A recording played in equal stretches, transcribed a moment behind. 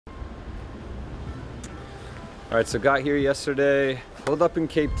All right, so got here yesterday, pulled up in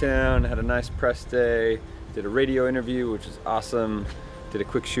Cape Town, had a nice press day, did a radio interview, which was awesome, did a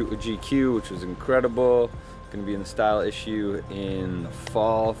quick shoot with GQ, which was incredible. Gonna be in the style issue in the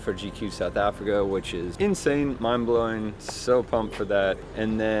fall for GQ South Africa, which is insane, mind-blowing, so pumped for that.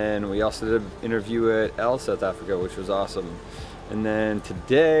 And then we also did an interview at Elle South Africa, which was awesome. And then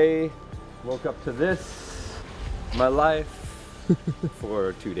today, woke up to this, my life,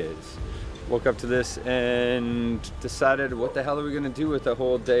 for 2 days. Woke up to this and decided what the hell are we gonna do with the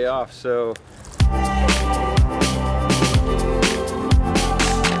whole day off, so.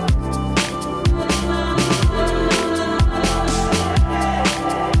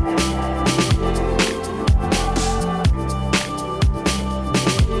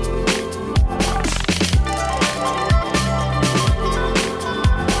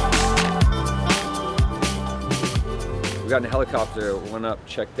 We got in a helicopter, went up,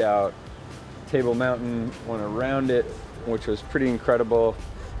 checked out Table Mountain, went around it, which was pretty incredible,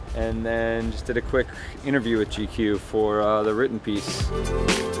 and then just did a quick interview with GQ for the written piece.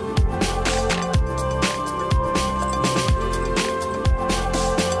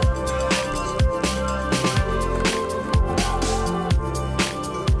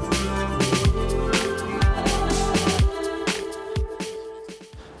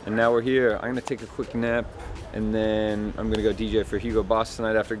 And now we're here. I'm gonna take a quick nap, and then I'm gonna go DJ for Hugo Boss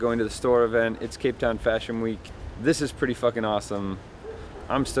tonight after going to the store event. It's Cape Town Fashion Week. This is pretty fucking awesome.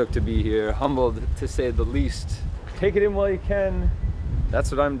 I'm stoked to be here, humbled to say the least. Take it in while you can. That's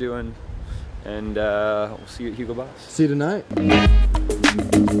what I'm doing. And we'll see you at Hugo Boss. See you tonight.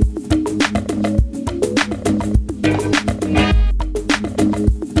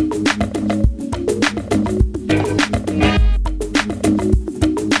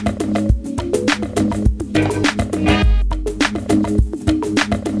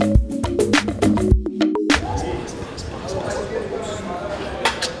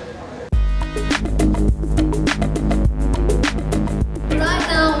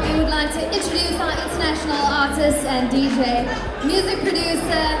 And DJ, music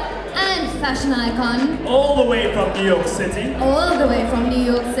producer, and fashion icon. All the way from New York City. All the way from New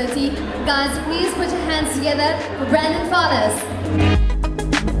York City. Guys, please put your hands together for Brandon Fathers.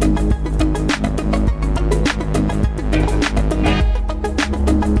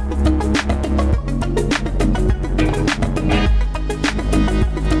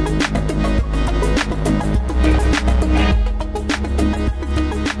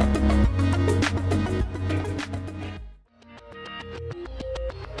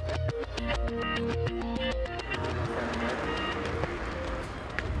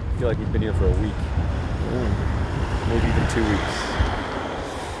 I feel like we've been here for a week, maybe even 2 weeks,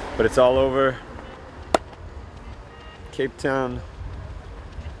 but it's all over. Cape Town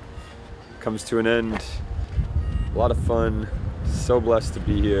comes to an end. A lot of fun, so blessed to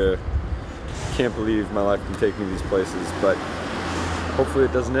be here. Can't believe my life can take me these places, but hopefully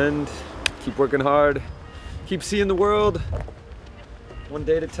it doesn't end. Keep working hard, keep seeing the world one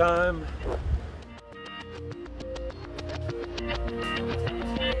day at a time.